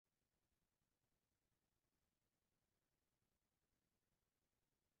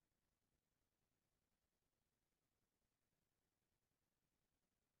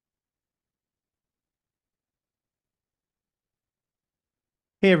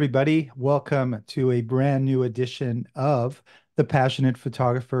Hey, everybody. Welcome to a brand new edition of The Passionate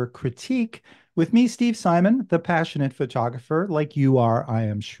Photographer Critique with me, Steve Simon, the passionate photographer, like you are, I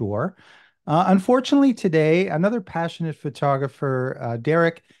am sure. Unfortunately, today, another passionate photographer,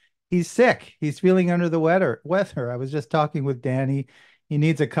 Derek, he's sick. He's feeling under the weather. I was just talking with Danny. He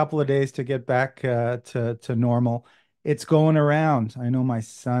needs a couple of days to get back to normal. It's going around. I know my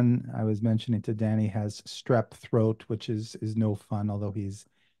son, I was mentioning to Danny, has strep throat, which is no fun, although he's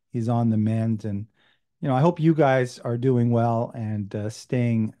on the mend. And I hope you guys are doing well and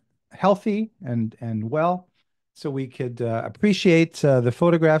staying healthy and well, so we could appreciate the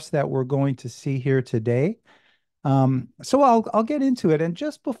photographs that we're going to see here today. So I'll get into it. And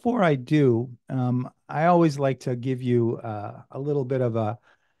just before I do, I always like to give you a little bit of a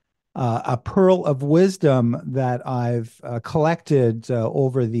pearl of wisdom that I've collected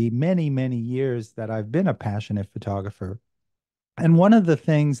over the many, many years that I've been a passionate photographer. And one of the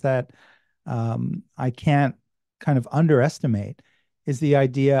things that I can't kind of underestimate is the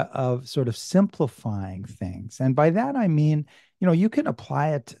idea of sort of simplifying things. And by that, I mean, you can apply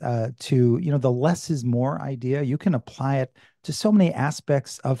it to, the less is more idea. You can apply it to so many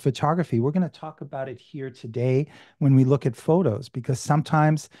aspects of photography. We're going to talk about it here today when we look at photos, because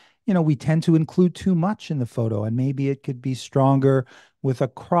sometimes, we tend to include too much in the photo, and maybe it could be stronger with a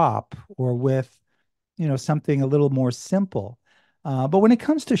crop or with something a little more simple. But when it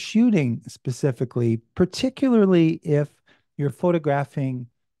comes to shooting specifically, particularly if you're photographing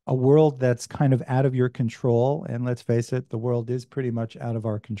a world that's kind of out of your control, and let's face it, the world is pretty much out of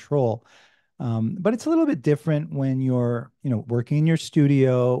our control. But it's a little bit different when you're, working in your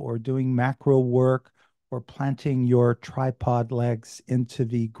studio or doing macro work or planting your tripod legs into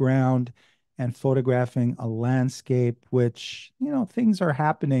the ground and photographing a landscape, which, things are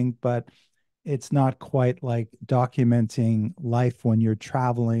happening, but it's not quite like documenting life when you're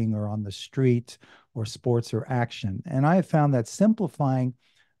traveling or on the street or sports or action. And I have found that simplifying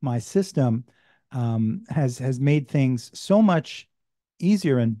my system has made things so much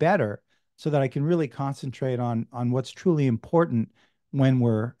easier and better, so that I can really concentrate on what's truly important when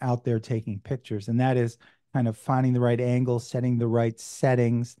we're out there taking pictures, and that is kind of finding the right angle, setting the right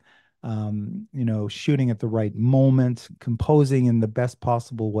settings, shooting at the right moment, composing in the best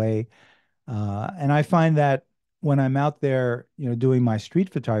possible way. And I find that when I'm out there, doing my street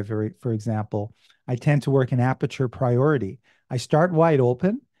photography, for example, I tend to work in aperture priority. I start wide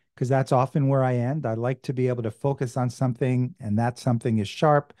open because that's often where I end. I like to be able to focus on something, and that something is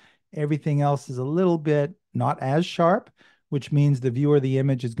sharp. Everything else is a little bit not as sharp, which means the viewer of the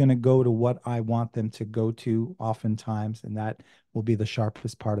image is going to go to what I want them to go to oftentimes, and that will be the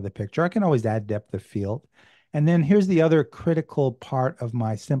sharpest part of the picture. I can always add depth of field. And then here's the other critical part of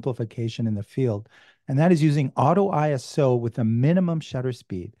my simplification in the field, and that is using auto ISO with a minimum shutter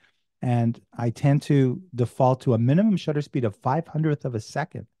speed. And I tend to default to a minimum shutter speed of 500th of a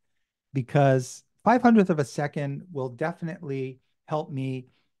second, because 500th of a second will definitely help me,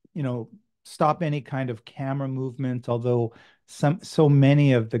 you know, stop any kind of camera movement, although so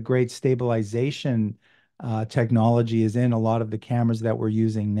many of the great stabilization technology is in a lot of the cameras that we're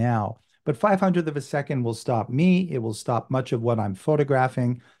using now. But 500th of a second will stop me. It will stop much of what I'm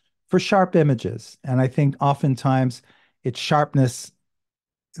photographing for sharp images. And I think oftentimes it's sharpness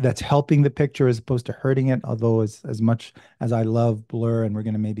that's helping the picture as opposed to hurting it. Although as much as I love blur, and we're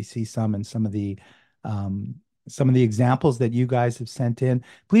going to maybe see some in um, some of the examples that you guys have sent in,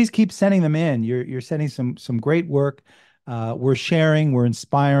 please keep sending them in. You're sending some great work. We're sharing, we're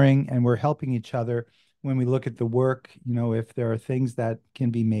inspiring, and we're helping each other when we look at the work. If there are things that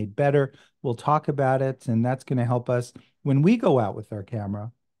can be made better, we'll talk about it, and that's going to help us when we go out with our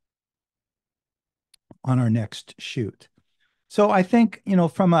camera on our next shoot. So I think,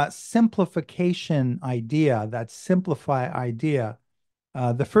 from a simplification idea, that simplify idea,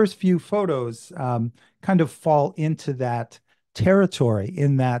 the first few photos kind of fall into that territory,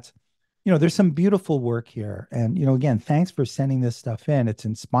 in that, there's some beautiful work here. And, again, thanks for sending this stuff in. It's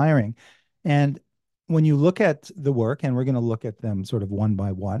inspiring. And when you look at the work, and we're going to look at them sort of one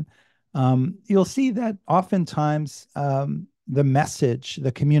by one, you'll see that oftentimes the message,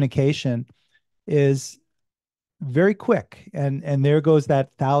 the communication is very quick, and there goes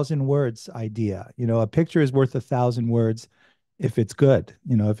that thousand words idea. A picture is worth a thousand words if it's good.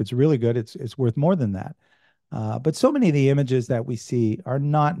 If it's really good, it's worth more than that. But so many of the images that we see are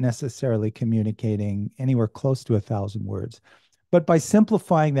not necessarily communicating anywhere close to a thousand words. But by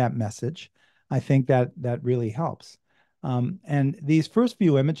simplifying that message, I think that really helps. And these first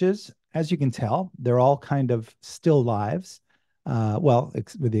few images, as you can tell, they're all kind of still lives.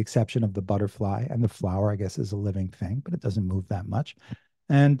 With the exception of the butterfly, and the flower, I guess, is a living thing, but it doesn't move that much.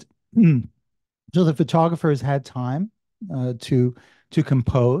 And so the photographer has had time to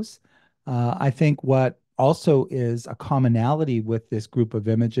compose. I think what also is a commonality with this group of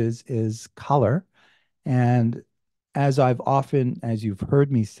images is color. And as you've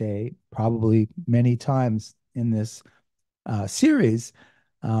heard me say, probably many times in this series,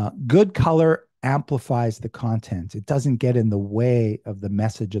 good color amplifies the content. It doesn't get in the way of the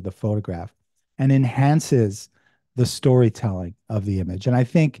message of the photograph and enhances the storytelling of the image. And I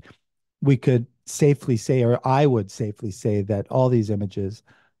think we could safely say, or I would safely say, that all these images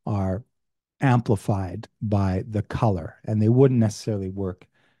are amplified by the color, and they wouldn't necessarily work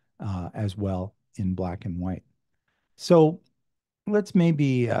as well in black and white. So let's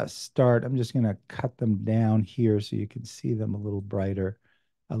maybe start. I'm just going to cut them down here so you can see them a little brighter,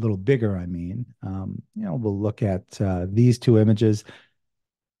 a little bigger, I mean. We'll look at these two images.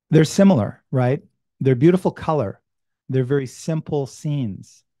 They're similar, right? They're beautiful color. They're very simple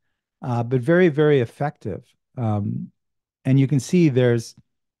scenes, but very, very effective. And you can see there's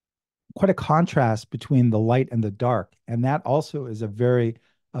quite a contrast between the light and the dark. And that also is a very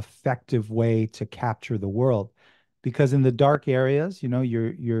effective way to capture the world. Because in the dark areas,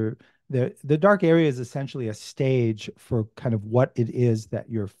 the dark area is essentially a stage for kind of what it is that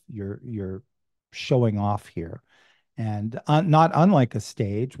you're showing off here. And not unlike a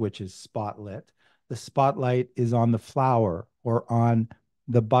stage, which is spotlit, the spotlight is on the flower or on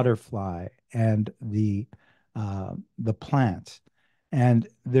the butterfly and the plant, and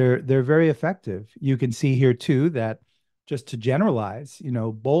they're very effective. You can see here too that, just to generalize,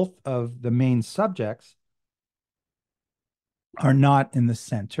 both of the main subjects are not in the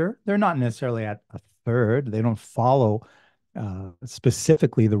center. They're not necessarily at a third. They don't follow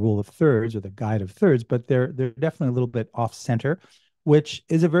specifically the rule of thirds or the guide of thirds, but they're definitely a little bit off center, which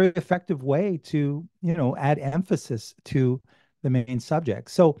is a very effective way to add emphasis to the main subject.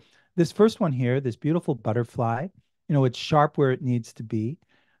 So this first one here, this beautiful butterfly, it's sharp where it needs to be.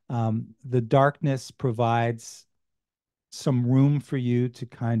 The darkness provides some room for you to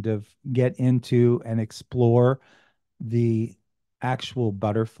kind of get into and explore the actual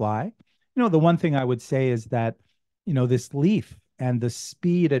butterfly. The one thing I would say is that, this leaf and the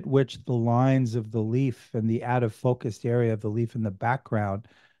speed at which the lines of the leaf and the out of focused area of the leaf in the background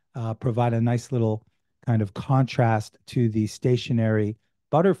provide a nice little kind of contrast to the stationary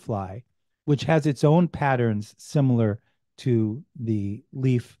butterfly, which has its own patterns similar to the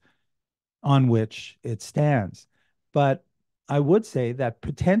leaf on which it stands. But I would say that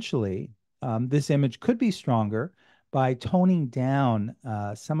potentially this image could be stronger by toning down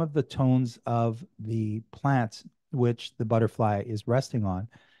some of the tones of the plants which the butterfly is resting on,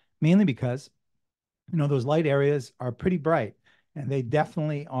 mainly because those light areas are pretty bright and they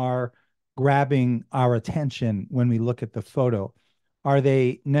definitely are grabbing our attention when we look at the photo. Are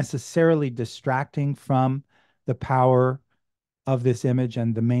they necessarily distracting from the power of this image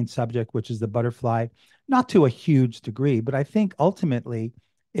and the main subject, which is the butterfly? Not to a huge degree, but I think ultimately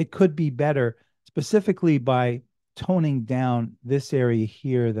it could be better, specifically by toning down this area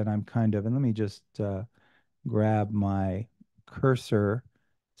here that I'm kind of, and let me just grab my cursor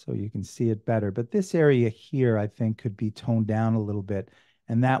so you can see it better. But this area here, I think, could be toned down a little bit,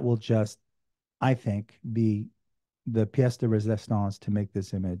 and that will just, I think, be the pièce de résistance to make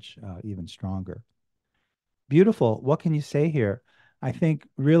this image even stronger. Beautiful. What can you say here? I think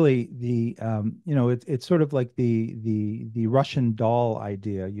really it's sort of like the Russian doll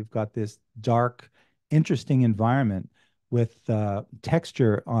idea. You've got this dark, interesting environment with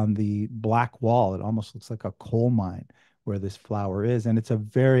texture on the black wall. It almost looks like a coal mine where this flower is, and it's a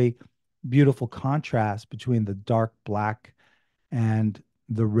very beautiful contrast between the dark black and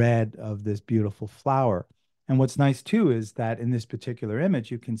the red of this beautiful flower. And what's nice too is that in this particular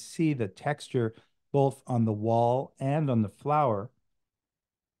image, you can see the texture both on the wall and on the flower.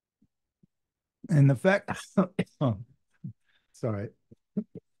 And the fact, sorry,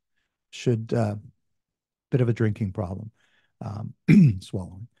 should bit of a drinking problem,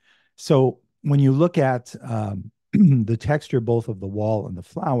 swallowing. So when you look at the texture both of the wall and the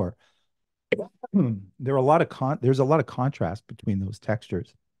flower, there's a lot of contrast between those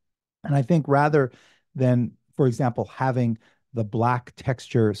textures. And I think rather than, for example, having the black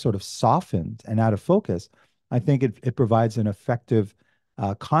texture sort of softened and out of focus, I think it provides an effective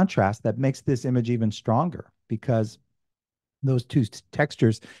contrast that makes this image even stronger, because those two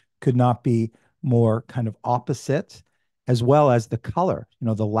textures could not be more kind of opposite, as well as the color,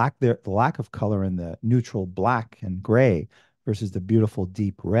 the lack of color in the neutral black and gray versus the beautiful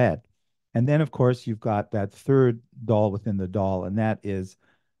deep red. And then, of course, you've got that third doll within the doll, and that is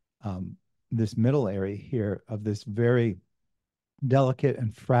this middle area here of this very delicate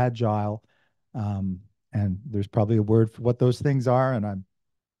and fragile. Um, and there's probably a word for what those things are, and I'm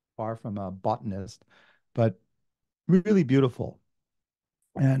far from a botanist, but really beautiful.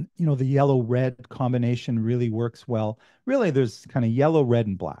 And the yellow red combination really works well. Really, there's kind of yellow, red,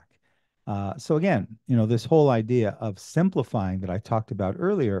 and black. So again, this whole idea of simplifying that I talked about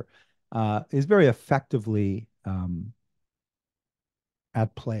earlier is very effectively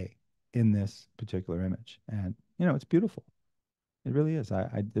at play in this particular image. And it's beautiful. It really is.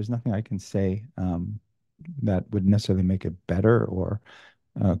 There's nothing I can say that would necessarily make it better or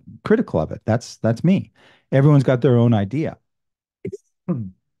critical of it. That's me. Everyone's got their own idea.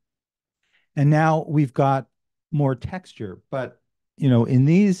 And now we've got more texture, but in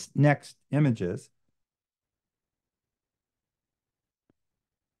these next images,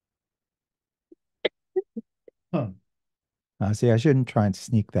 huh. See, I shouldn't try and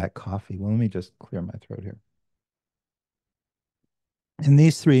sneak that coffee. Well, let me just clear my throat here. In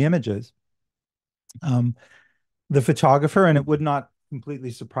these three images, um, the photographer, and it would not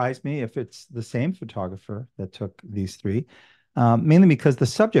completely surprise me if it's the same photographer that took these three, mainly because the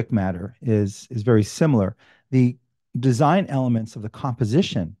subject matter is very similar. The design elements of the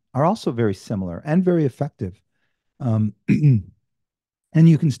composition are also very similar and very effective. And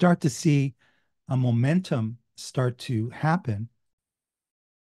you can start to see a momentum start to happen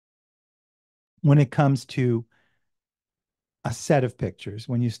when it comes to a set of pictures.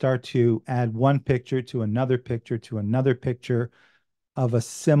 When you start to add one picture to another picture to another picture of a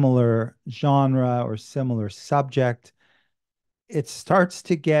similar genre or similar subject, it starts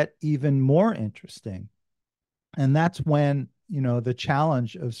to get even more interesting. And that's when, the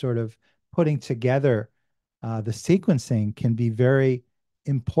challenge of sort of putting together the sequencing can be very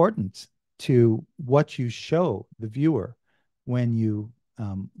important to what you show the viewer when you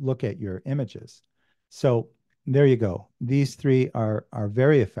look at your images. So there you go. These three are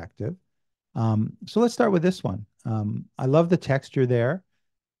very effective. So let's start with this one. I love the texture there.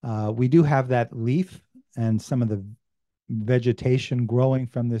 We do have that leaf and some of the vegetation growing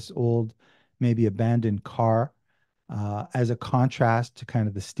from this old, maybe abandoned car as a contrast to kind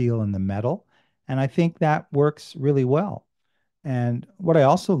of the steel and the metal. And I think that works really well. And what I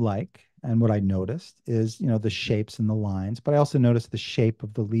also like and what I noticed is, the shapes and the lines, but I also noticed the shape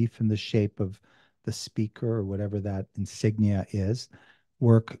of the leaf and the shape of the speaker or whatever that insignia is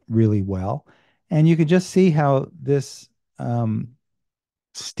work really well. And you can just see how this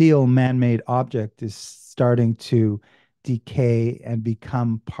steel man-made object is starting to decay and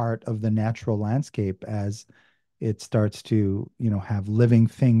become part of the natural landscape as it starts to, have living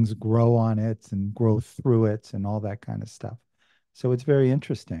things grow on it and grow through it and all that kind of stuff. So it's very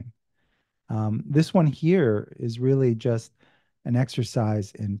interesting. This one here is really just an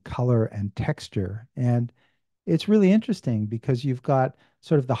exercise in color and texture. And it's really interesting because you've got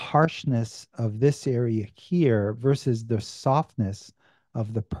sort of the harshness of this area here versus the softness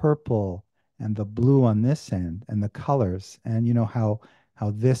of the purple and the blue on this end and the colors. And how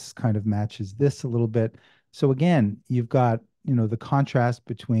this kind of matches this a little bit. So again, you've got, the contrast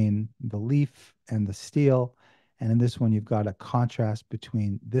between the leaf and the steel. And in this one, you've got a contrast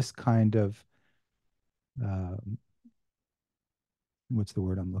between this kind of uh, what's the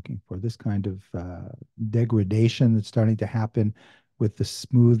word I'm looking for? This kind of degradation that's starting to happen with the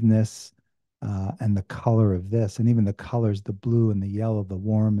smoothness and the color of this. And even the colors, the blue and the yellow, the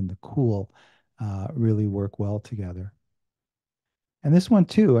warm and the cool, really work well together. And this one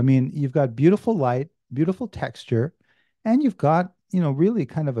too, I mean, you've got beautiful light, beautiful texture, and you've got, really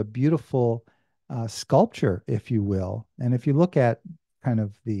kind of a beautiful sculpture, if you will. And if you look at kind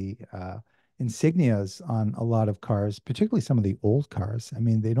of the insignias on a lot of cars, particularly some of the old cars, I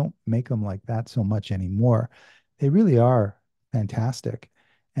mean, they don't make them like that so much anymore. They really are fantastic.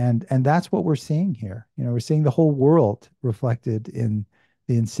 And that's what we're seeing here. We're seeing the whole world reflected in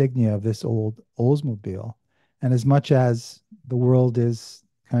the insignia of this old Oldsmobile. And as much as the world is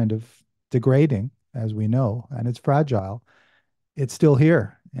kind of degrading, as we know, and it's fragile, it's still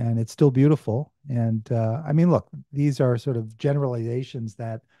here and it's still beautiful. And I mean, look, these are sort of generalizations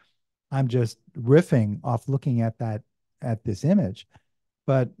that I'm just riffing off looking at at this image.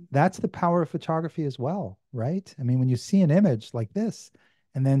 But that's the power of photography as well, right? I mean, when you see an image like this,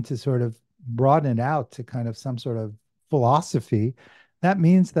 and then to sort of broaden it out to kind of some sort of philosophy, that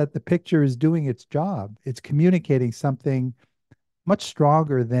means that the picture is doing its job. It's communicating something much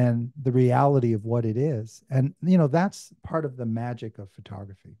stronger than the reality of what it is. And, that's part of the magic of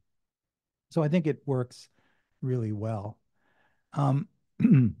photography. So I think it works really well. Um,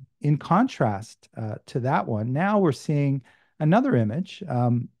 in contrast to that one, now we're seeing another image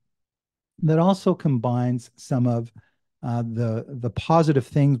that also combines some of the positive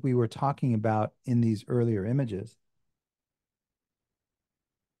things we were talking about in these earlier images.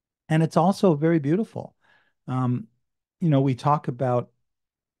 And it's also very beautiful. Um, we talk about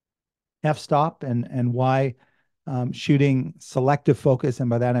f-stop and why shooting selective focus, and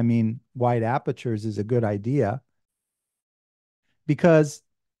by that I mean wide apertures, is a good idea because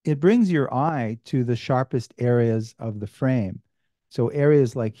it brings your eye to the sharpest areas of the frame. So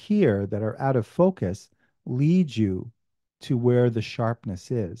areas like here that are out of focus lead you to where the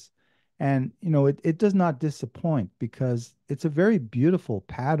sharpness is. And it does not disappoint because it's a very beautiful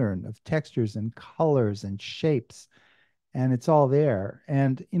pattern of textures and colors and shapes, and it's all there.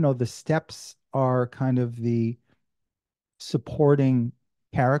 And the steps are kind of the supporting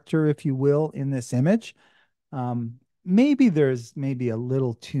character, if you will, in this image. Maybe there's maybe a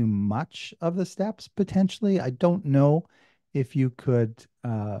little too much of the steps potentially. I don't know if you could,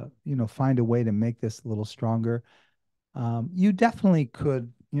 find a way to make this a little stronger. You definitely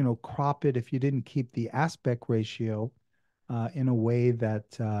could, crop it if you didn't keep the aspect ratio in a way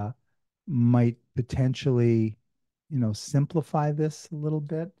that might potentially, simplify this a little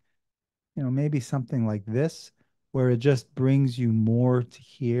bit. Maybe something like this, where it just brings you more to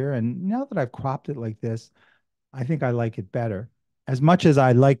here. And now that I've cropped it like this, I think I like it better. As much as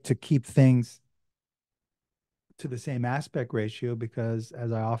I like to keep things to the same aspect ratio, because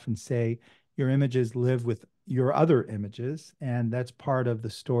as I often say, your images live with your other images, and that's part of the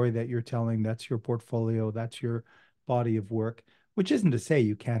story that you're telling. That's your portfolio, that's your body of work, which isn't to say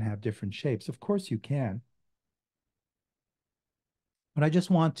you can't have different shapes. Of course you can. But I just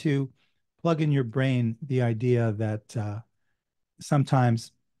want to plug in your brain the idea that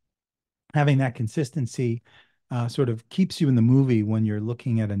sometimes having that consistency sort of keeps you in the movie when you're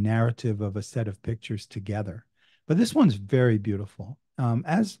looking at a narrative of a set of pictures together. But this one's very beautiful,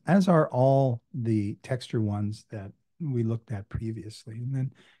 as are all the texture ones that we looked at previously. And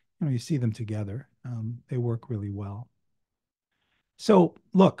then, you see them together. They work really well. So,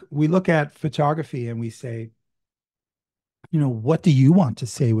 look, we look at photography and we say, what do you want to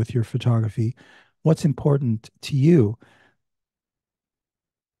say with your photography? What's important to you?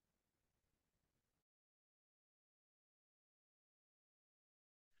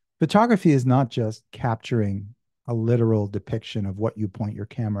 Photography is not just capturing a literal depiction of what you point your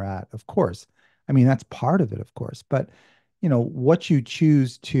camera at, of course. I mean, that's part of it, of course. But, what you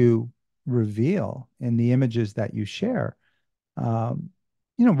choose to reveal in the images that you share, um,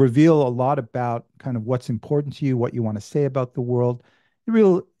 reveal a lot about kind of what's important to you, what you want to say about the world.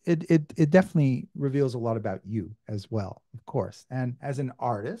 It definitely reveals a lot about you as well, of course. And as an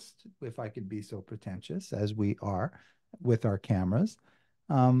artist, if I could be so pretentious as we are with our cameras,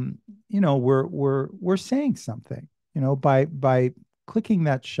 um, we're saying something, by clicking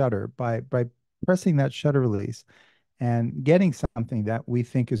that shutter, by pressing that shutter release and getting something that we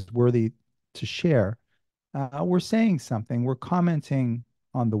think is worthy to share. We're saying something, we're commenting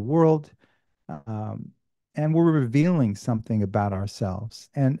on the world, um, and we're revealing something about ourselves.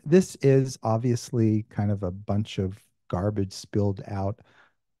 And this is obviously kind of a bunch of garbage spilled out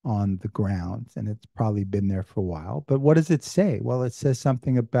on the ground, and it's probably been there for a while. But what does it say? Well, it says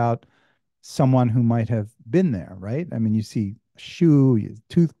something about someone who might have been there, right? I mean, you see a shoe,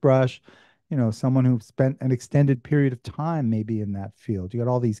 toothbrush, someone who spent an extended period of time maybe in that field. You got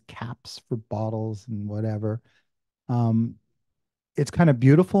all these caps for bottles and whatever. Um, it's kind of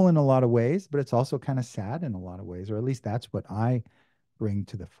beautiful in a lot of ways, but it's also kind of sad in a lot of ways, or at least that's what I bring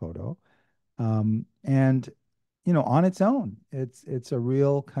to the photo. And on its own, it's a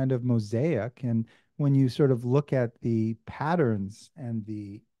real kind of mosaic. And when you sort of look at the patterns and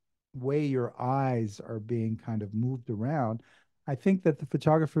the way your eyes are being kind of moved around, I think that the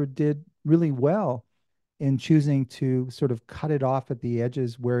photographer did really well in choosing to sort of cut it off at the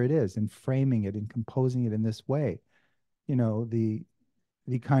edges where it is and framing it and composing it in this way.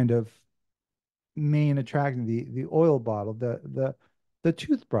 The kind of main attraction, the oil bottle, the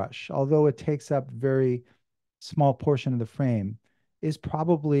toothbrush, although it takes up very small portion of the frame, is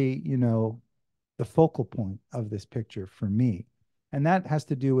probably, the focal point of this picture for me. And that has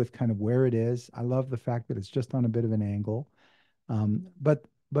to do with kind of where it is. I love the fact that it's just on a bit of an angle.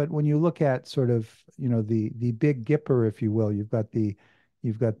 But when you look at sort of, the big gipper, if you will, you've got the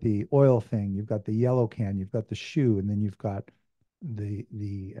oil thing, you've got the yellow can, you've got the shoe, and then you've got the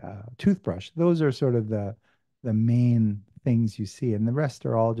toothbrush. Those are sort of the main things you see, and the rest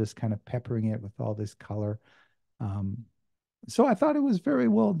are all just kind of peppering it with all this color. Um, so I thought it was very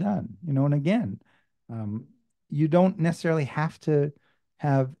well done, and again, um, you don't necessarily have to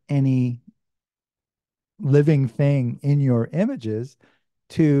have any living thing in your images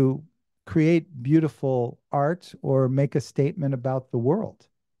to create beautiful art or make a statement about the world.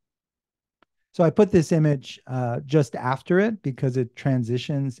 So I put this image just after it because it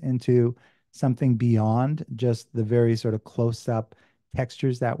transitions into something beyond just the very sort of close up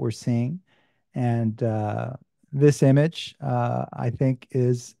textures that we're seeing. And this image, I think,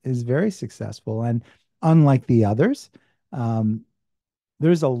 is very successful. And unlike the others, um,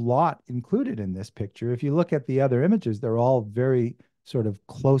 there's a lot included in this picture. If you look at the other images, they're all very sort of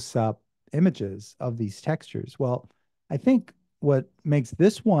close up images of these textures. Well, I think what makes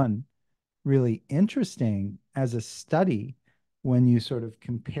this one really interesting as a study when you sort of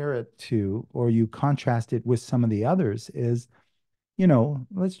compare it to or you contrast it with some of the others is,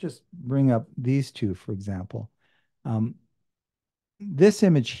 let's just bring up these two, for example. Um, this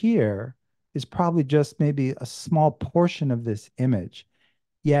image here is probably just maybe a small portion of this image.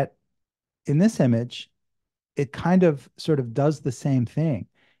 Yet in this image, it kind of sort of does the same thing.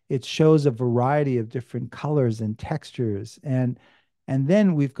 It shows a variety of different colors and textures. And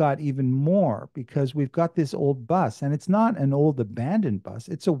then we've got even more because we've got this old bus, and it's not an old abandoned bus,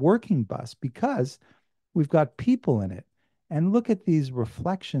 it's a working bus because we've got people in it. And look at these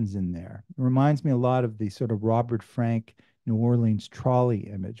reflections in there. It reminds me a lot of the sort of Robert Frank New Orleans trolley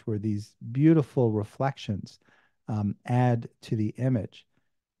image, where these beautiful reflections add to the image.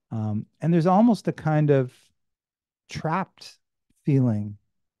 And there's almost a kind of trapped feeling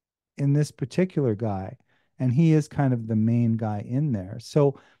in this particular guy. And he is kind of the main guy in there.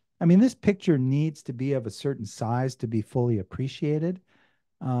 So, I mean, this picture needs to be of a certain size to be fully appreciated.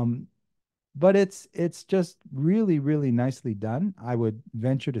 Um, but it's just really, really nicely done. I would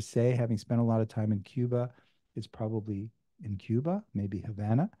venture to say, having spent a lot of time in Cuba, it's probably in Cuba, maybe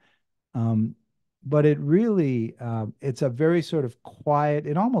Havana. Um, but it really, it's a very sort of quiet,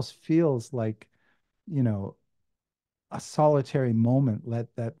 it almost feels like, you know, a solitary moment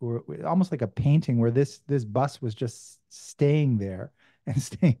let that were almost like a painting where this bus was just staying there and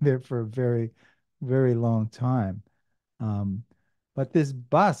staying there for a very, very long time. Um, but this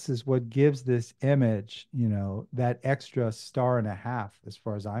bus is what gives this image, that extra star and a half, as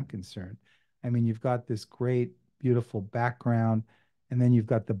far as I'm concerned. I mean, you've got this great, beautiful background, and then you've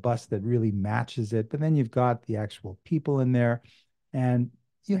got the bus that really matches it, but then you've got the actual people in there, and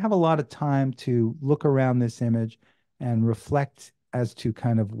you have a lot of time to look around this image and reflect as to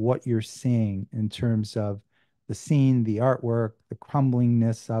kind of what you're seeing in terms of the scene, the artwork, the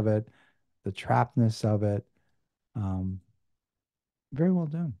crumblingness of it, the trappedness of it. Um, Very well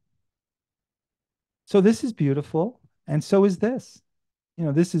done. So this is beautiful, and so is this.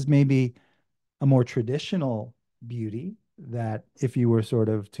 This is maybe a more traditional beauty that if you were sort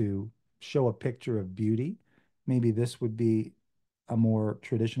of to show a picture of beauty, maybe this would be a more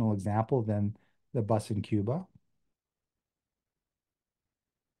traditional example than the bus in Cuba.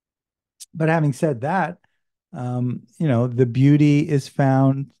 But having said that, the beauty is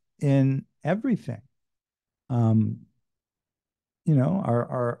found in everything. Um,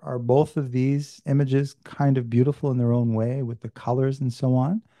 are both of these images kind of beautiful in their own way with the colors and so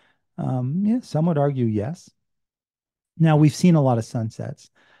on? Yeah, some would argue yes. Now we've seen a lot of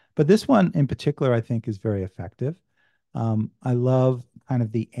sunsets, but this one in particular, I think, is very effective. I love kind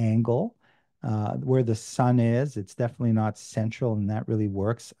of the angle where the sun is. It's definitely not central, and that really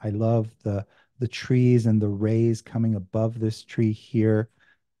works. I love the trees and the rays coming above this tree here.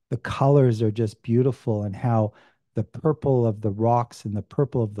 The colors are just beautiful, and how the purple of the rocks and the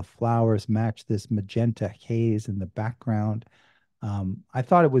purple of the flowers match this magenta haze in the background. I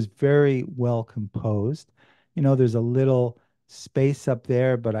thought it was very well composed. There's a little space up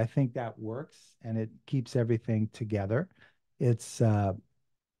there, but I think that works and it keeps everything together. It's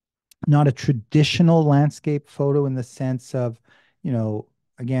not a traditional landscape photo in the sense of, you know,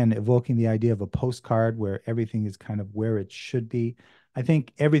 again, evoking the idea of a postcard where everything is kind of where it should be. I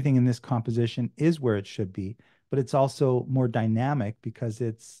think everything in this composition is where it should be, but it's also more dynamic because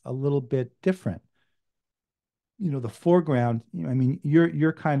it's a little bit different. The foreground, I mean,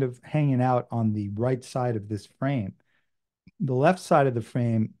 you're kind of hanging out on the right side of this frame. The left side of the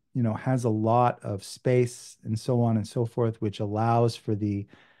frame, has a lot of space and so on and so forth, which allows for the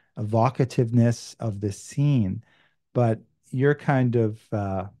evocativeness of the scene. But you're kind of,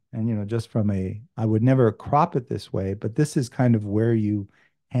 and just from I would never crop it this way, but this is kind of where you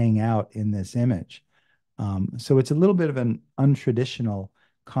hang out in this image. So it's a little bit of an untraditional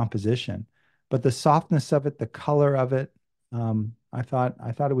composition, but the softness of it, the color of it, I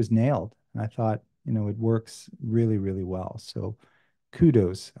thought it was nailed, and I thought it works really, really well. So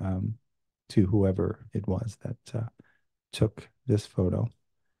kudos to whoever it was that took this photo.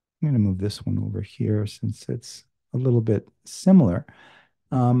 I'm going to move this one over here since it's a little bit similar.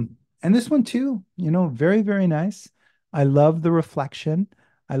 And this one too, very, very nice. I love the reflection.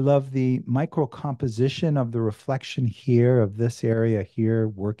 I love the micro composition of the reflection here of this area here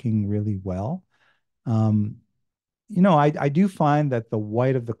working really well. Um, I do find that the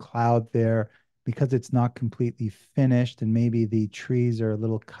white of the cloud there, because it's not completely finished and maybe the trees are a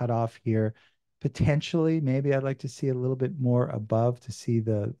little cut off here, potentially, maybe I'd like to see a little bit more above to see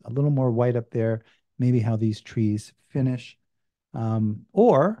a little more white up there, maybe how these trees finish.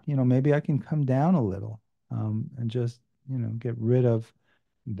 Or, maybe I can come down a little and just, get rid of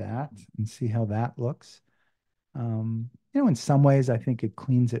that and see how that looks. In some ways, I think it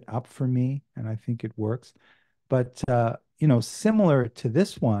cleans it up for me and I think it works. But similar to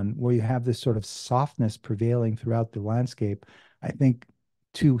this one, where you have this sort of softness prevailing throughout the landscape, I think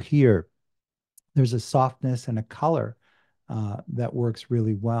to here, there's a softness and a color that works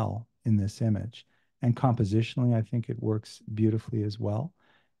really well in this image. And compositionally, I think it works beautifully as well.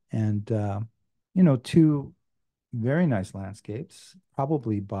 And two very nice landscapes,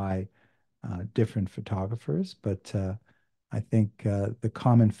 probably by different photographers, but I think the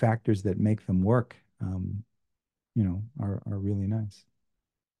common factors that make them work are really nice.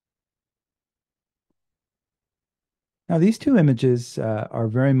 Now, these two images are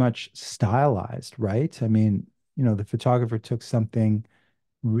very much stylized, right? I mean, the photographer took something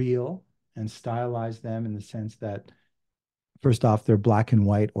real and stylized them in the sense that, first off, they're black and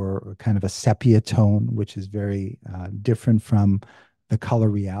white or kind of a sepia tone, which is very different from the color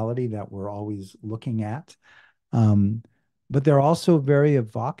reality that we're always looking at. Um, but they're also very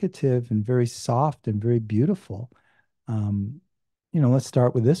evocative and very soft and very beautiful. Um, let's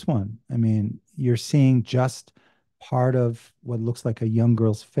start with this one. I mean, you're seeing just part of what looks like a young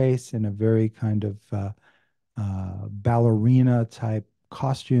girl's face in a very kind of ballerina type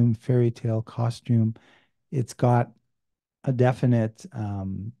costume, fairy tale costume. It's got a definite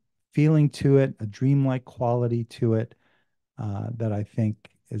feeling to it, a dreamlike quality to it that I think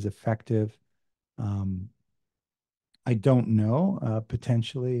is effective. Um, I don't know.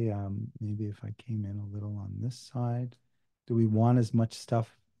 Potentially, maybe if I came in a little on this side, do we want as much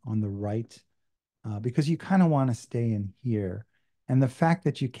stuff on the right? Because you kind of want to stay in here. And the fact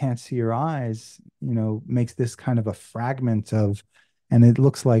that you can't see your eyes, makes this kind of a fragment of, and it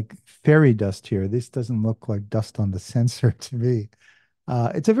looks like fairy dust here. This doesn't look like dust on the sensor to me.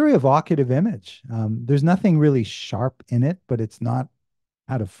 It's a very evocative image. There's nothing really sharp in it, but it's not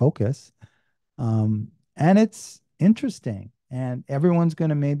out of focus. And it's interesting, and everyone's going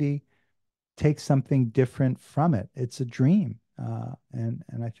to maybe take something different from it. It's a dream, and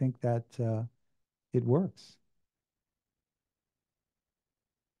I think that it works.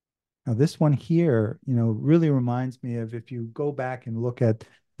 Now, this one here, really reminds me of if you go back and look at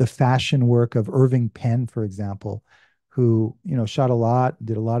the fashion work of Irving Penn, for example, who, shot a lot,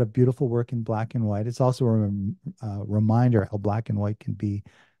 did a lot of beautiful work in black and white. It's also a reminder how black and white can be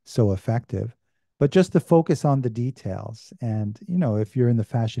so effective. But just to focus on the details. And, if you're in the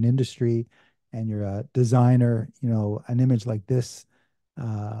fashion industry and you're a designer, an image like this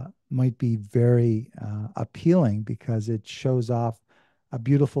might be very appealing because it shows off a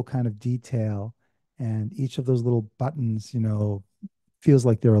beautiful kind of detail. And each of those little buttons, feels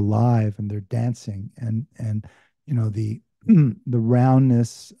like they're alive and they're dancing. And the the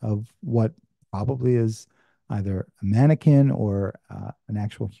roundness of what probably is either a mannequin or an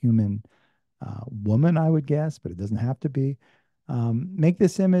actual human woman, I would guess, but it doesn't have to be, make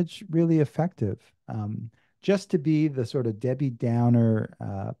this image really effective. Just to be the sort of Debbie Downer,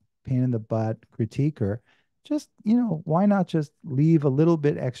 pain in the butt critiquer, just, why not just leave a little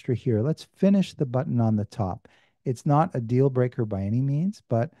bit extra here? Let's finish the button on the top. It's not a deal breaker by any means,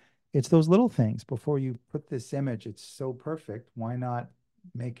 but it's those little things. Before you put this image, it's so perfect. Why not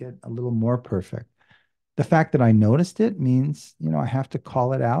make it a little more perfect? The fact that I noticed it means, I have to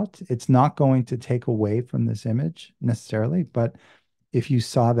call it out. It's not going to take away from this image necessarily, but if you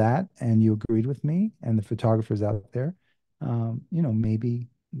saw that and you agreed with me and the photographers out there, maybe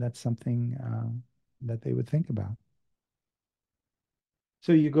that's something that they would think about.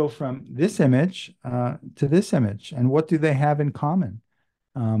 So you go from this image to this image, and what do they have in common?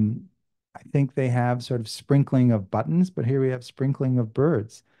 Um, I think they have sort of sprinkling of buttons, but here we have sprinkling of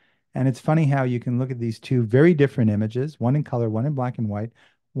birds. And it's funny how you can look at these two very different images, one in color, one in black and white,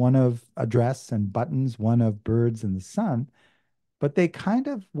 one of a dress and buttons, one of birds and the sun, but they kind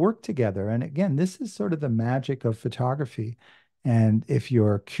of work together. And again, this is sort of the magic of photography. And if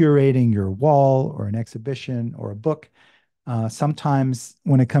you're curating your wall or an exhibition or a book, sometimes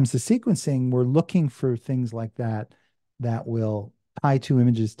when it comes to sequencing, we're looking for things like that that will tie two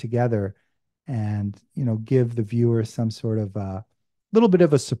images together and give the viewer some sort of little bit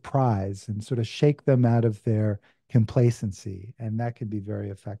of a surprise and sort of shake them out of their complacency, and that can be very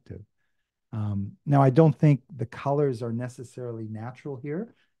effective. Now, I don't think the colors are necessarily natural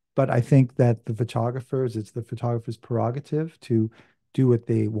here, but I think that it's the photographer's prerogative to do what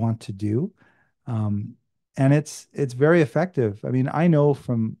they want to do. Um, and it's very effective. I mean, I know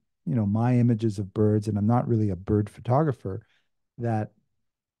from, my images of birds, and I'm not really a bird photographer, that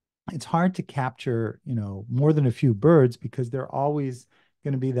it's hard to capture, more than a few birds because they're always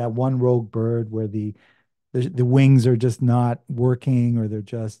going to be that one rogue bird where the wings are just not working, or they're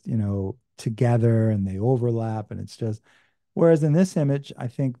just, together and they overlap, and it's just, whereas in this image, I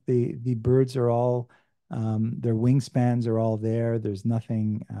think the birds are all, their wingspans are all there. There's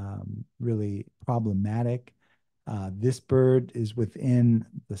nothing really problematic. This bird is within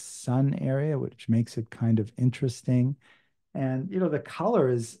the sun area, which makes it kind of interesting. And the color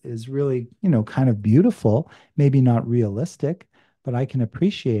is really, kind of beautiful, maybe not realistic, but I can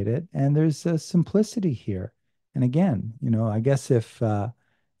appreciate it. And there's a simplicity here. And again, I guess if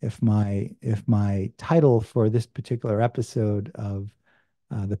my title for this particular episode of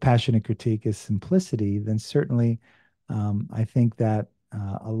the passionate critique is simplicity, then certainly I think that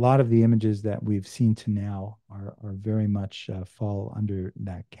a lot of the images that we've seen to now are very much fall under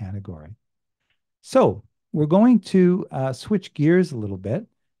that category. So we're going to switch gears a little bit,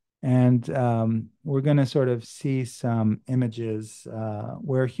 and we're going to sort of see some images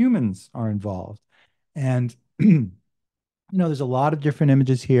where humans are involved. And there's a lot of different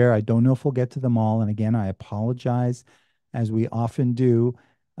images here. I don't know if we'll get to them all. And again, I apologize, as we often do,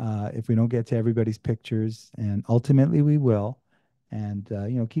 if we don't get to everybody's pictures. And ultimately, we will. And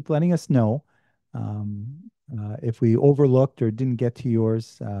keep letting us know if we overlooked or didn't get to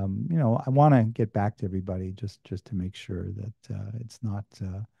yours. I want to get back to everybody just to make sure that it's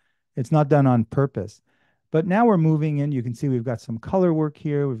not done on purpose. But now we're moving in. You can see we've got some color work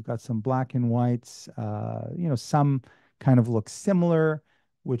here. We've got some black and whites. Some kind of look similar,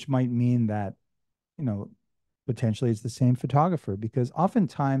 which might mean that, you know, potentially it's the same photographer, because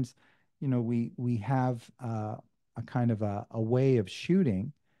oftentimes, we have a kind of a way of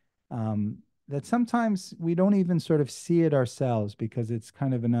shooting that sometimes we don't even sort of see it ourselves because it's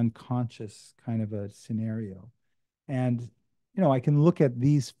kind of an unconscious kind of a scenario. And, I can look at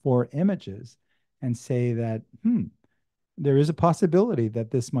these four images and say that, there is a possibility that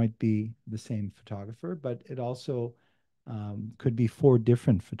this might be the same photographer, but it also could be four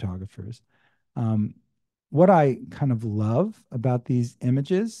different photographers. Um, what I kind of love about these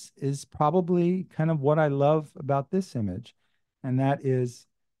images is probably kind of what I love about this image, and that is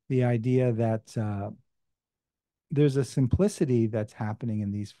the idea that there's a simplicity that's happening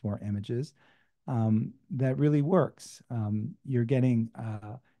in these four images that really works. You're getting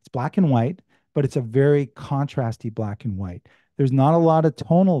it's black and white, but it's a very contrasty black and white. There's not a lot of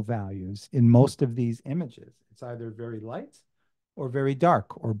tonal values in most of these images. It's either very light or very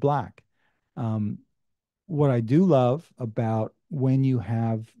dark or black. Um, what I do love about when you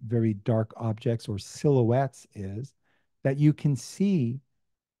have very dark objects or silhouettes is that you can see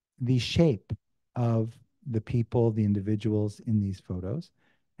the shape of the people, the individuals in these photos.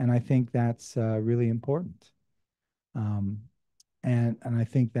 And I think that's really important. Um, and I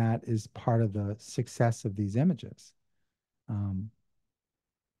think that is part of the success of these images. Um,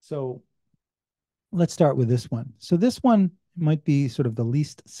 so let's start with this one. So this one might be sort of the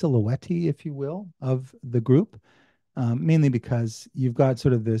least silhouette, if you will, of the group, mainly because you've got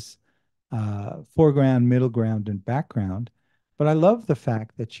sort of this foreground, middle ground, and background. But I love the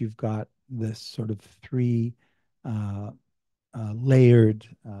fact that you've got this sort of three uh, layered,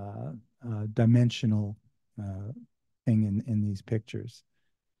 dimensional thing in these pictures.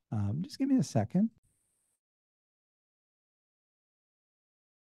 Just give me a second.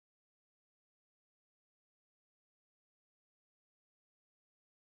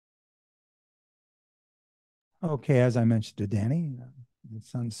 Okay, as I mentioned to Danny, his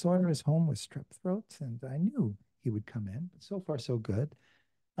son Sawyer is home with strep throat, and I knew he would come in. But so far, so good.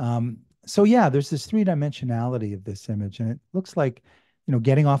 So yeah, there's this three-dimensionality of this image, and it looks like,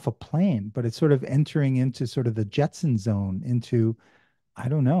 getting off a plane, but it's sort of entering into sort of the Jetson zone, into, I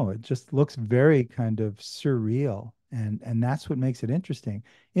don't know, it just looks very kind of surreal. And that's what makes it interesting.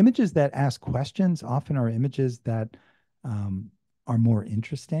 Images that ask questions often are images that um, are more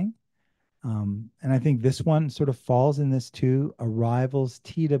interesting. And I think this one sort of falls in this too. Arrivals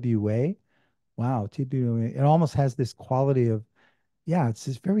TWA. Wow, TWA. It almost has this quality of, yeah, it's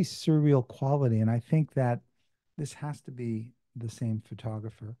this very surreal quality. And I think that this has to be the same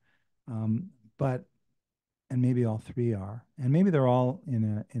photographer. Um, but, and maybe all three are, and maybe they're all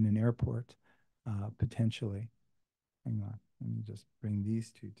in an airport, potentially. Hang on. Let me just bring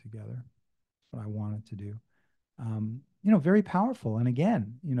these two together. That's what I wanted to do. Very powerful. And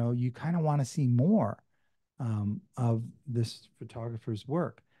again, you kind of want to see more of this photographer's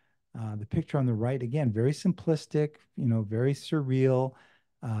work. The picture on the right, again, very simplistic, very surreal.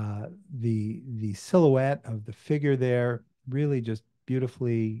 The silhouette of the figure there, really just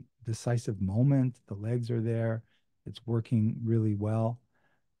beautifully decisive moment. The legs are there. It's working really well.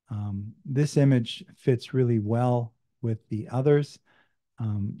 This image fits really well with the others.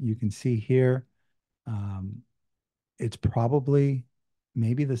 You can see here, um, it's probably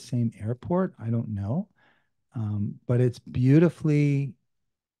maybe the same airport. I don't know. But it's beautifully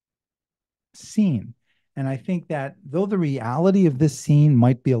seen. And I think that though the reality of this scene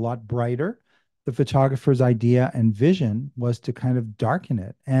might be a lot brighter, the photographer's idea and vision was to kind of darken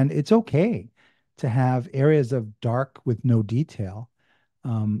it. And it's okay to have areas of dark with no detail.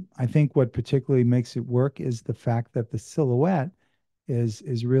 I think what particularly makes it work is the fact that the silhouette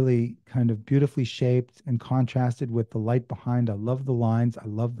is really kind of beautifully shaped and contrasted with the light behind. I love the lines. I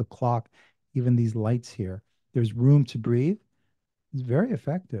love the clock, even these lights here. There's room to breathe. It's very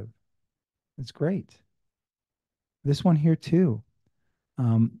effective. It's great. This one here too.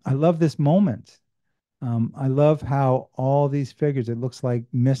 I love this moment. I love how all these figures, it looks like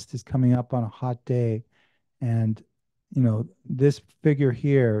mist is coming up on a hot day. And, this figure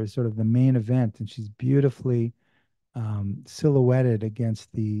here is sort of the main event, and she's beautifully silhouetted against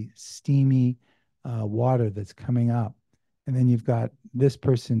the steamy water that's coming up. And then you've got this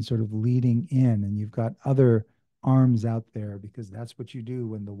person sort of leading in, and you've got other arms out there because that's what you do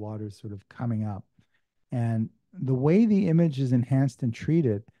when the water's sort of coming up. And the way the image is enhanced and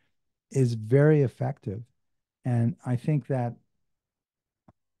treated is very effective. And I think that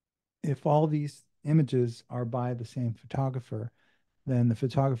if all these images are by the same photographer, then the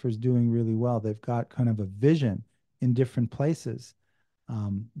photographer is doing really well. They've got kind of a vision in different places.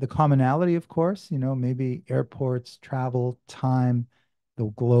 The commonality, of course, maybe airports, travel, time, the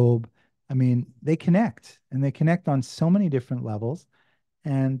globe. I mean, they connect and they connect on so many different levels.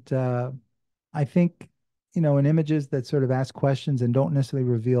 And I think, in images that sort of ask questions and don't necessarily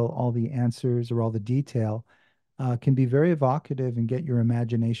reveal all the answers or all the detail, can be very evocative and get your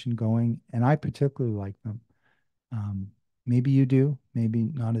imagination going. And I particularly like them. Um, Maybe you do, maybe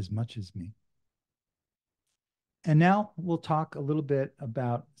not as much as me. And now we'll talk a little bit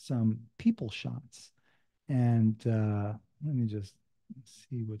about some people shots. And let me just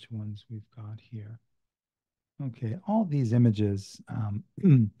see which ones we've got here. Okay, all these images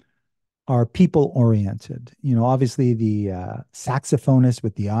are people oriented. Obviously the saxophonist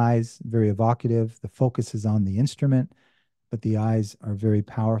with the eyes, very evocative. The focus is on the instrument, but the eyes are very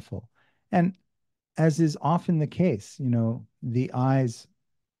powerful. And as is often the case, the eyes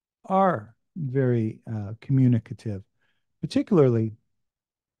are very communicative, particularly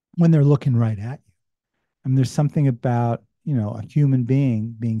when they're looking right at you. And there's something about, a human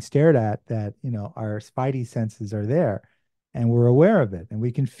being stared at that, our spidey senses are there and we're aware of it and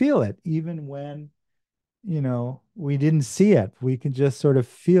we can feel it even when, we didn't see it. We can just sort of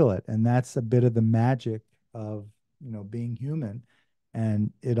feel it. And that's a bit of the magic of, being human.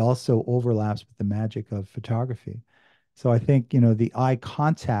 And it also overlaps with the magic of photography. So I think, the eye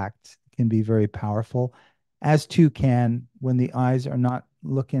contact can be very powerful, as too can when the eyes are not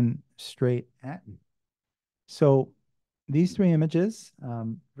looking straight at you. So these three images,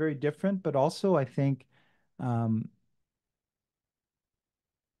 very different, but also I think um,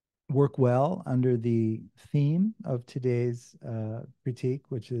 work well under the theme of today's critique,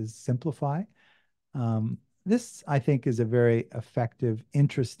 which is simplify. This, I think, is a very effective,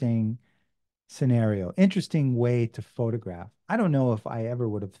 interesting scenario, interesting way to photograph. I don't know if I ever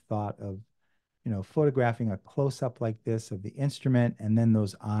would have thought of, photographing a close up like this of the instrument and then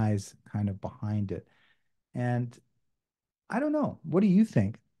those eyes kind of behind it. And I don't know. What do you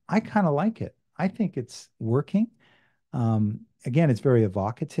think? I kind of like it. I think it's working. Again, it's very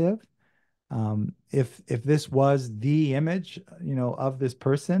evocative. If this was the image, of this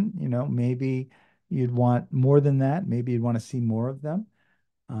person, maybe you'd want more than that. Maybe you'd want to see more of them.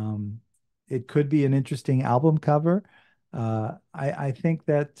 Um, it could be an interesting album cover. I think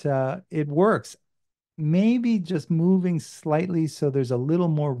that it works. Maybe just moving slightly so there's a little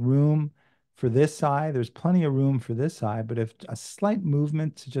more room for this eye. There's plenty of room for this eye, but if a slight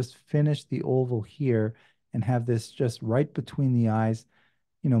movement to just finish the oval here and have this just right between the eyes,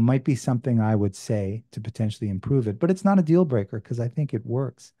 might be something I would say to potentially improve it. But it's not a deal breaker because I think it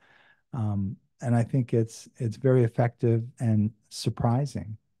works. And I think it's very effective and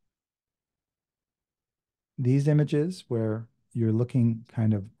surprising. These images where you're looking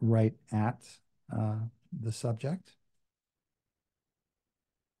kind of right at uh, the subject.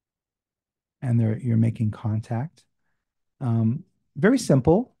 and you're making contact. Um, Very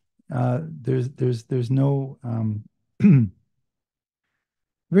simple. There's no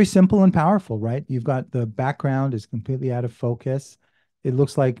very simple and powerful, right? You've got the background is completely out of focus. It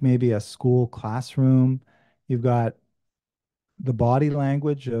looks like maybe a school classroom. You've got the body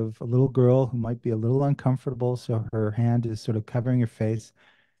language of a little girl who might be a little uncomfortable, so her hand is sort of covering her face.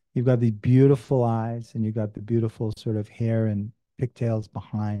 You've got the beautiful eyes, and you've got the beautiful sort of hair and pigtails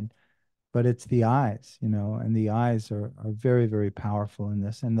behind, but it's the eyes, and the eyes are very, very powerful in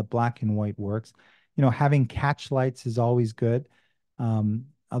this. And the black and white works. Having catch lights is always good.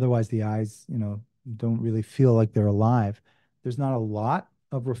 Otherwise, the eyes, don't really feel like they're alive. There's not a lot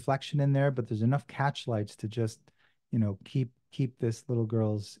of reflection in there, but there's enough catch lights to just, keep this little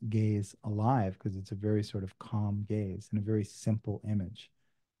girl's gaze alive because it's a very sort of calm gaze and a very simple image.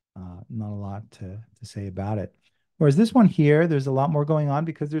 Not a lot to say about it. Whereas this one here, there's a lot more going on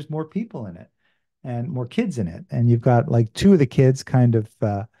because there's more people in it and more kids in it. And you've got like two of the kids kind of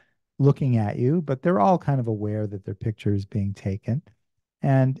looking at you, but they're all kind of aware that their picture is being taken.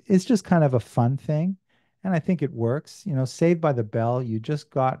 And it's just kind of a fun thing. And I think it works. Saved by the Bell, you just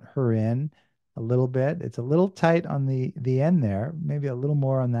got her in a little bit. It's a little tight on the end there, maybe a little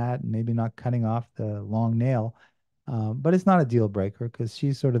more on that, and maybe not cutting off the long nail. But it's not a deal breaker because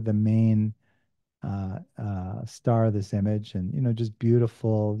she's sort of the main star of this image, and just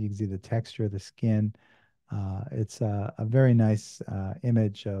beautiful. You can see the texture of the skin. It's a very nice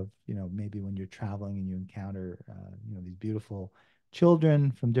image of maybe when you're traveling and you encounter these beautiful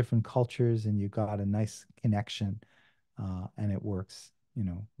children from different cultures, and you got a nice connection, and it works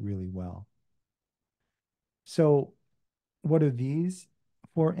really well. So, what do these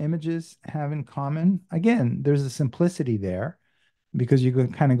four images have in common? Again, there's a simplicity there because you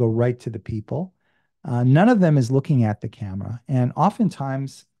can kind of go right to the people. None of them is looking at the camera. And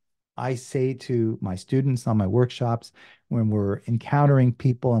oftentimes, I say to my students on my workshops when we're encountering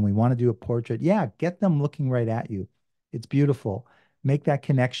people and we want to do a portrait, yeah, get them looking right at you. It's beautiful. Make that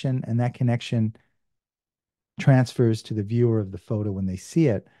connection, and that connection transfers to the viewer of the photo when they see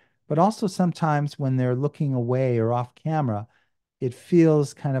it. But also sometimes when they're looking away or off camera, it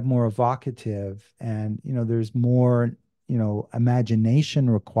feels kind of more evocative, and there's more imagination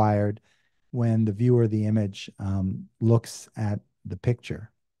required when the viewer of the image looks at the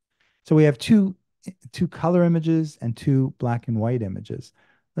picture. So we have two color images and two black and white images.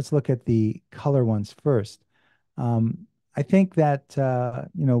 Let's look at the color ones first. I think that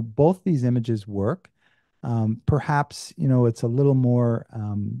both these images work. Perhaps it's a little more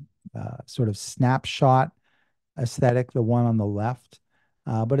sort of snapshot aesthetic, the one on the left.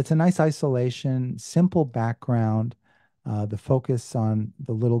 But it's a nice isolation, simple background. The focus on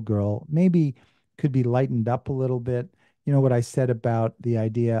the little girl maybe could be lightened up a little bit. What I said about the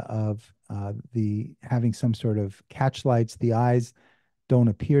idea of the having some sort of catch lights. The eyes don't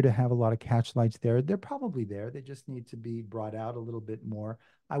appear to have a lot of catch lights there. They're probably there. They just need to be brought out a little bit more.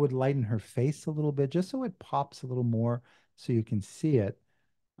 I would lighten her face a little bit just so it pops a little more so you can see it.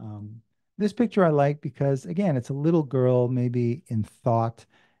 Um, this picture I like because, again, it's a little girl maybe in thought,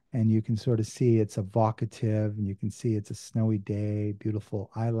 and you can sort of see it's evocative, and you can see it's a snowy day, beautiful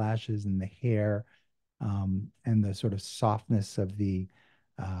eyelashes and the hair, and the sort of softness of the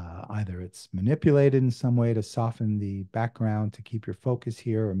either it's manipulated in some way to soften the background to keep your focus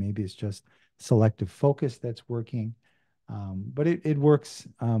here, or maybe it's just selective focus that's working. But it works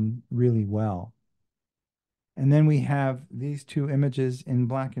really well. And then we have these two images in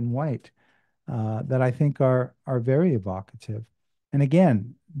black and white that I think are very evocative. And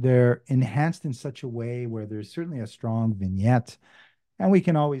again, they're enhanced in such a way where there's certainly a strong vignette. And we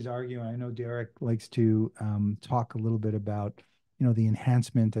can always argue, and I know Derek likes to talk a little bit about, the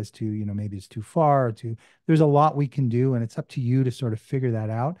enhancement as to, maybe it's too far or too, there's a lot we can do, and it's up to you to sort of figure that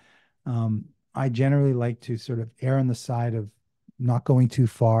out. I generally like to sort of err on the side of not going too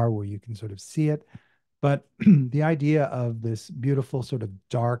far where you can sort of see it. But the idea of this beautiful sort of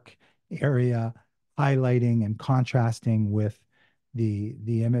dark area highlighting and contrasting with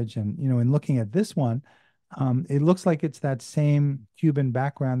the image, and in looking at this one, it looks like it's that same Cuban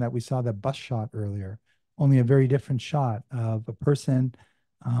background that we saw the bus shot earlier, only a very different shot of a person.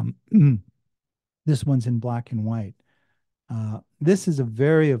 Um, this one's in black and white. This is a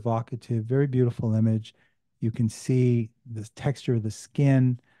very evocative, very beautiful image. You can see the texture of the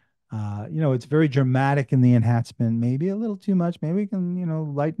skin. It's very dramatic in the enhancement, maybe a little too much. Maybe we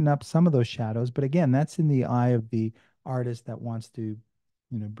can, lighten up some of those shadows. But again, that's in the eye of the artist that wants to,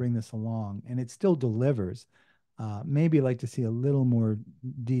 bring this along. And it still delivers. Maybe like to see a little more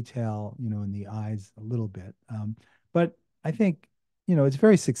detail, in the eyes a little bit. But I think it's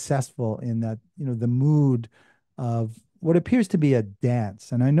very successful in that, the mood of what appears to be a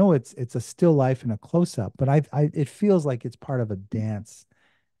dance. And I know it's a still life and a close up, but it feels like it's part of a dance.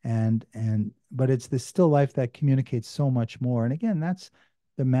 And but it's the still life that communicates so much more. And again, that's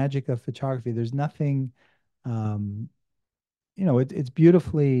the magic of photography. There's nothing, um, it's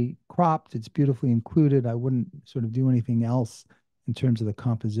beautifully cropped, it's beautifully included. I wouldn't sort of do anything else in terms of the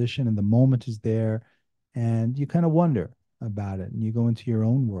composition, and the moment is there, and you kind of wonder about it, and you go into your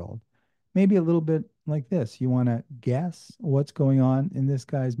own world. Maybe a little bit like this. You want to guess what's going on in this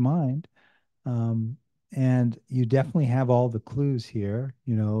guy's mind. Um, and you definitely have all the clues here,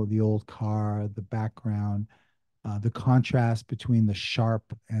 the old car, the background, the contrast between the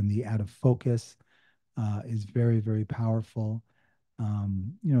sharp and the out of focus is very, very powerful.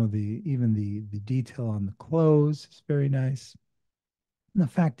 The even the detail on the clothes is very nice. And the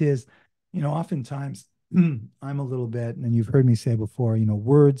fact is, oftentimes I'm a little bit, and you've heard me say before,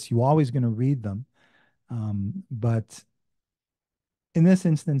 words, you're always going to read them. But in this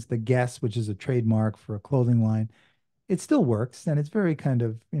instance, the guess, which is a trademark for a clothing line, it still works, and it's very kind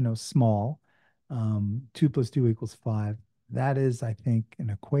of, small. Two plus two equals five. That is, I think, an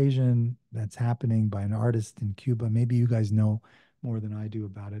equation that's happening by an artist in Cuba. Maybe you guys know more than I do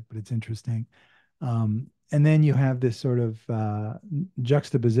about it, but it's interesting. And then you have this sort of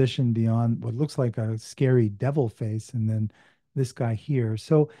juxtaposition beyond what looks like a scary devil face, and then this guy here.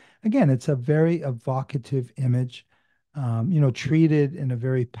 So again, it's a very evocative image, treated in a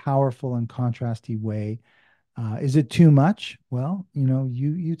very powerful and contrasty way. Is it too much? Well,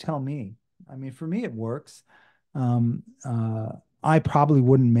 you tell me. I mean, for me, it works. Um, uh, I probably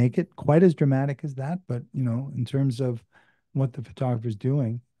wouldn't make it quite as dramatic as that, but in terms of what the photographer's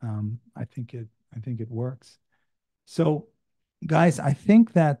doing, I think it works. So, guys, I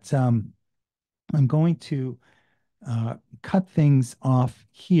think that I'm going to cut things off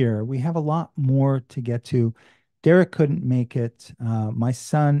here. We have a lot more to get to. Derek couldn't make it. My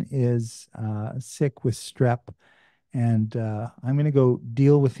son is sick with strep, and I'm going to go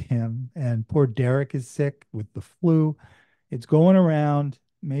deal with him. And poor Derek is sick with the flu. It's going around.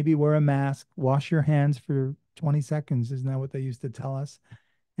 Maybe wear a mask, wash your hands for 20 seconds. Isn't that what they used to tell us?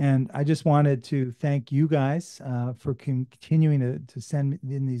 And I just wanted to thank you guys for continuing to send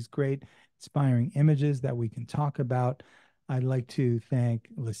in these great, inspiring images that we can talk about. I'd like to thank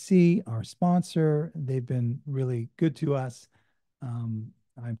LaCie, our sponsor. They've been really good to us. Um,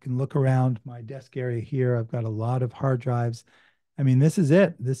 I can look around my desk area here. I've got a lot of hard drives. I mean, this is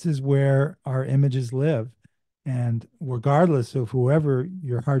it. This is where our images live. And regardless of whoever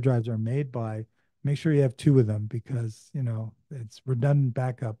your hard drives are made by, make sure you have two of them because, it's redundant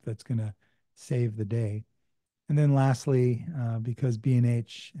backup that's going to save the day. And then lastly, because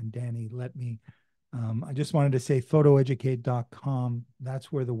B&H and Danny let me, I just wanted to say photoeducate.com.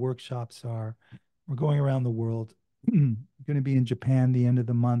 That's where the workshops are. We're going around the world. Going to be in Japan the end of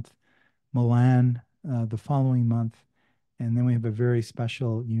the month, Milan the following month. And then we have a very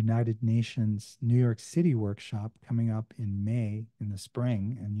special United Nations New York City workshop coming up in May in the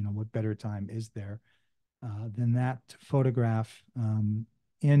spring. And, what better time is there than that to photograph in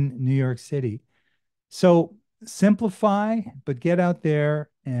New York City? So simplify, but get out there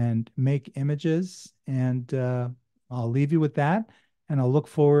and make images. And I'll leave you with that. And I'll look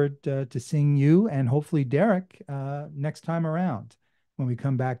forward to seeing you and hopefully Derek next time around when we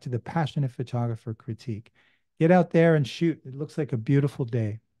come back to the Passionate Photographer Critique. Get out there and shoot. It looks like a beautiful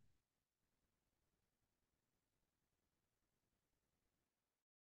day.